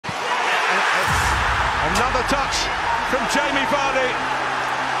It's another touch from Jamie Vardy,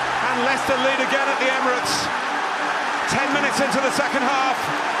 and Leicester lead again at the Emirates. 10 minutes into the second half,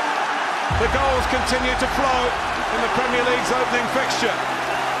 the goals continue to flow in the Premier League's opening fixture.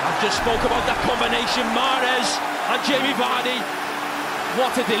 I've just spoke about that combination, Mahrez and Jamie Vardy.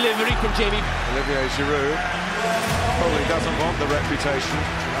 What a delivery from Jamie. Olivier Giroud probably doesn't want the reputation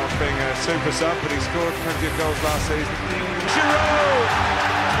of being a super sub, but he scored plenty of goals last season. Giroud,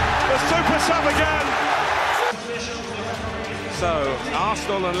 the super sub again. So,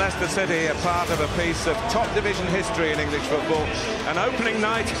 Arsenal and Leicester City are part of a piece of top division history in English football. An opening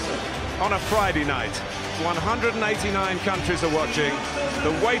night on a Friday night. 189 countries are watching. The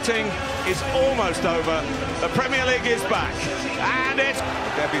waiting is almost over. The Premier League is back. And it's a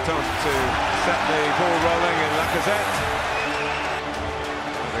debutant to set the ball rolling in Lacazette.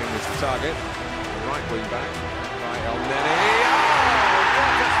 Green is the target. The right wing back by El Neni. Oh,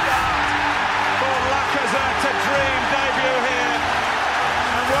 what a start for Lacazette. A dream debut here.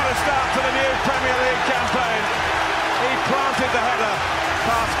 And what a start to the new Premier League campaign. He planted the header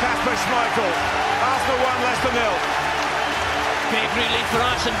past Kasper Schmeichel. Arsenal 1, Leicester 0. Big relief for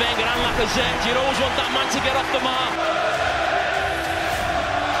Arsene Wenger and Lacazette. You always want that man to get off the mark.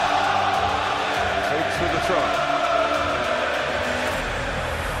 Fuchs with the try.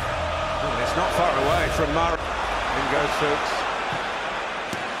 And it's not far away from Mara. In goes Fuchs.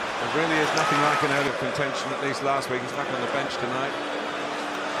 There really is nothing like an early contention, at least last week. He's back on the bench tonight.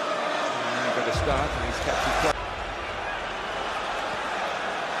 Got a start, and he's kept his place.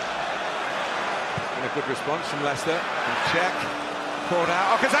 And a good response from Leicester. And check. Caught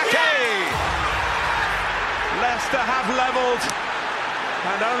out. Okazaki! Leicester have levelled.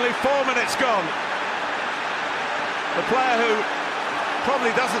 And only 4 minutes gone. The player who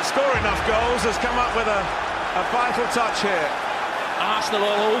probably doesn't score enough goals has come up with a vital touch here. Arsenal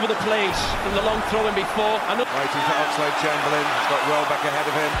all over the place from the long throw-in before. Waiting for Oxlade-Chamberlain. He's got Welbeck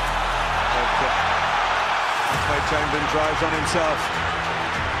ahead of him. Oxlade-Chamberlain drives on himself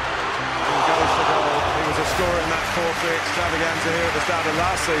and goes for goal. He was a scorer in that 4-3 extravaganza here at the start of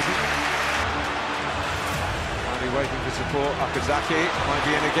last season. Finally waiting for support. Okazaki might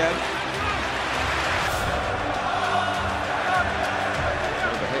be in again.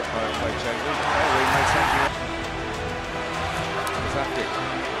 Bit of a hit by Oxlade-Chamberlain. He made something up. Okazaki.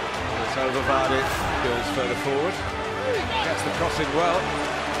 It's over Vardy. Goes further forward. Gets the cross in well.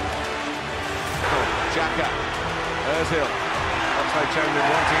 Saka, Ozil, Oxlade-Chamberlain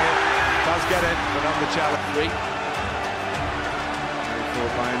wanting it, does get it, but on the challenge.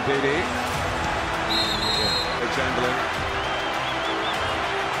 Forward by Ndidi. Oxlade-Chamberlain.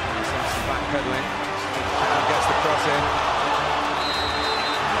 Some backpedaling. Gets the cross in.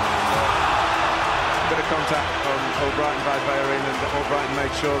 And, bit of contact on Albrighton by Bellerin, and Albrighton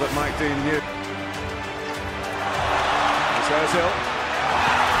made sure that Mike Dean knew. It's Ozil.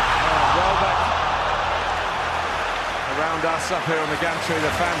 Welbeck. Around us up here on the gantry,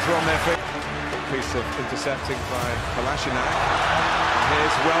 the fans are on their feet. A piece of intercepting by Kolasinac. And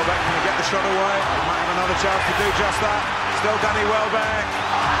here's Welbeck, can he get the shot away? He might have another chance to do just that. Still Danny Welbeck.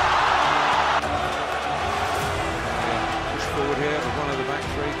 Push forward here with one of the back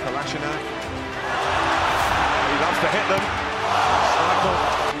three, Kolasinac. He loves to hit them. Schmeichel.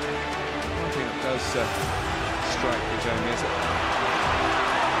 One thing that does strike me, Jamie, is it?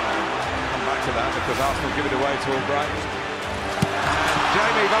 To that because Arsenal give it away to Albrighton. And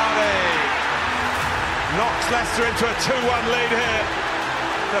Jamie Vardy knocks Leicester into a 2-1 lead here.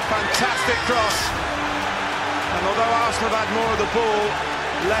 The fantastic cross. And although Arsenal have had more of the ball,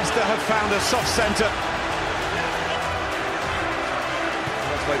 Leicester have found a soft centre.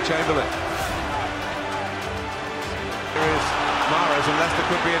 Oxlade-Chamberlain. Here is Mahrez, and Leicester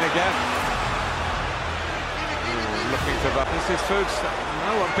could be in again. Looking for that. This is Fuchs.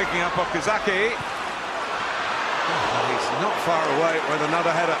 No one picking up Okazaki. Oh, he's not far away with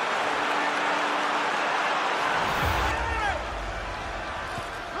another header.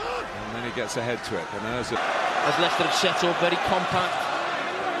 And then he gets ahead to it. And as Leicester have set up, very compact.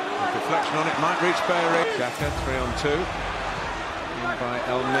 Deflection on it might reach Bellerin. Saka 3-on-2. In by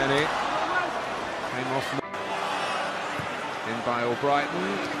El Neni. Came off. In by Albrighton.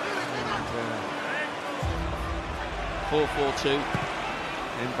 And, 4-4-2.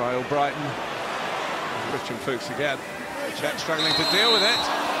 In by Albrighton. Christian Fuchs again. Czech struggling to deal with it.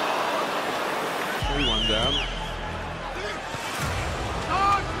 3-1 down.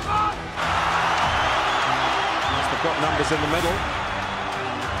 They've got numbers in the middle.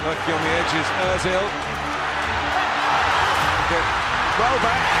 Lurking on the edges, Ozil.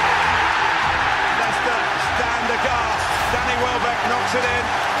 Welbeck. Leicester stand aghast. Danny Welbeck knocks it in.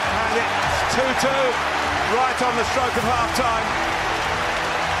 And it's 2-2, right on the stroke of half-time.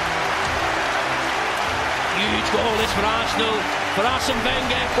 Huge goal this for Arsenal, for Arsene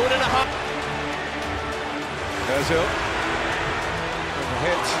Wenger, 4.5. Ozil, with a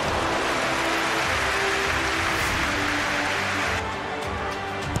hit.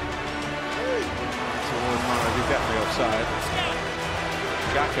 Towards Mara, he's definitely offside.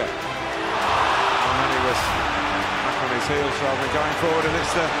 Saka. And then he was back on his heels rather than going forward, and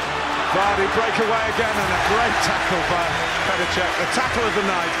it's the Vardy breakaway again, and a great tackle by Pedicek, the tackle of the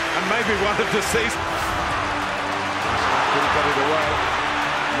night, and maybe one of the season. Couldn't get it away.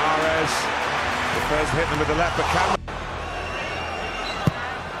 Mahrez prefers to hit them with the left, but Cameron.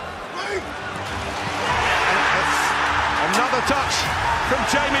 Another touch from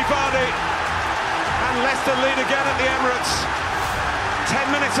Jamie Vardy, and Leicester lead again at the Emirates.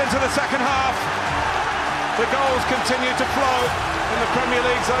 10 minutes into the second half, the goals continue to flow in the Premier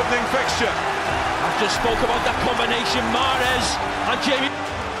League's opening fixture. I've just spoke about that combination, Mahrez and Jamie.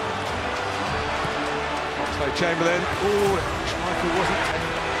 Oxlade-Chamberlain, ooh, Schmeichel wasn't.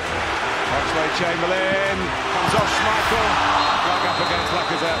 Oxlade-Chamberlain comes off Schmeichel, dug up against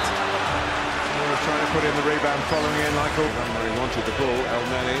Lacazette. Trying to put in the rebound, following in Michael. Where he wanted the ball, El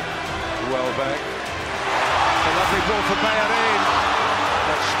Neni, Welbeck. It's a lovely ball for Bellerin,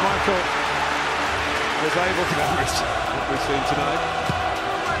 but Schmeichel was able to notice what we've seen tonight.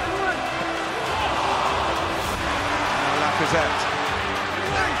 Now Lacazette.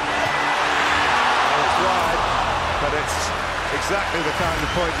 Oh, it's wide, but it's exactly the kind of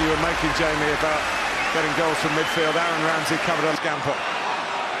point you were making, Jamie, about getting goals from midfield. Aaron Ramsey covered on Scamper.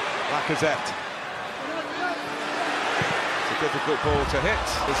 Lacazette. Difficult ball to hit.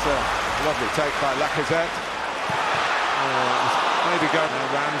 It's a lovely take by Lacazette. Maybe going now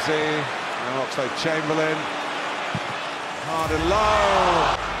Ramsey, now Oxlade-Chamberlain. Hard and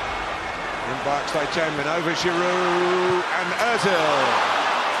low. In by Oxlade-Chamberlain, over Giroud and Ozil.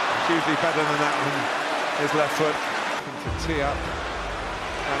 Hugely better than that on his left foot. To tee up.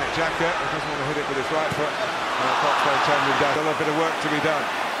 Granit Xhaka, he doesn't want to hit it with his right foot. Oxlade-Chamberlain does. Still a bit of work to be done.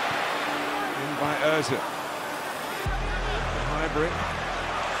 In by Ozil. Hybrid.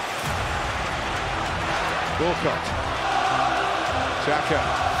 Walcott. Xhaka.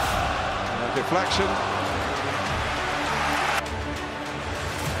 Deflection.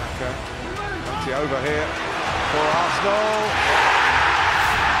 Xhaka. Empty over here for Arsenal.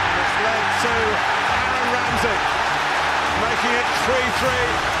 And it's led to Aaron Ramsey, making it 3-3,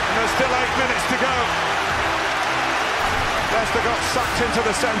 and there's still 8 minutes to go. Leicester got sucked into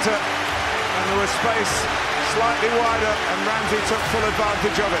the centre, and there was space slightly wider, and Ramsey took full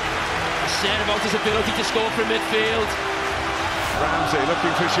advantage of it. I said about his ability to score from midfield. Ramsey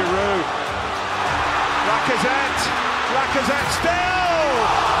looking for Giroud. Lacazette still!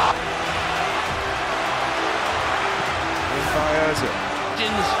 In by Ozil.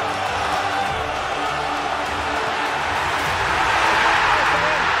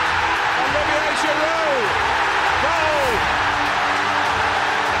 Olivier Giroud! Goal!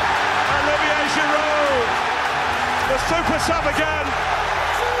 Olivier Giroud! The super sub again,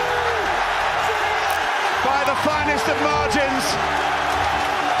 by the finest of margins,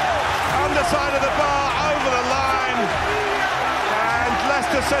 underside of the bar, over the line, and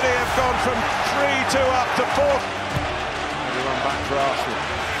Leicester City have gone from 3-2 up to 4. Maybe run back for Arsenal.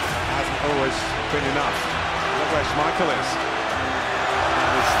 It hasn't always been enough. Look where Schmeichel is. And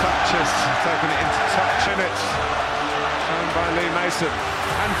his touch has taken it into touch minutes, shown by Lee Mason.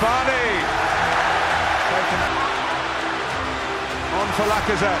 And Vardy taken on for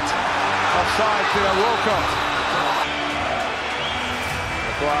Lacazette. Offside to Walcott.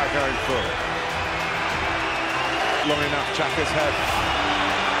 Maguire going forward. Long enough, Xhaka's head.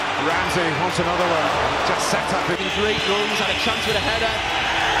 Ramsey wants another one. Just set up. Great runs, had a chance with a header.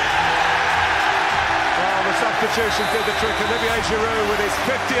 Well, the substitution did the trick. Olivier Giroud, with his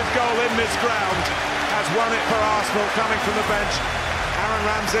 50th goal in this ground, has won it for Arsenal, coming from the bench. Aaron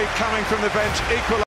Ramsey coming from the bench, equal.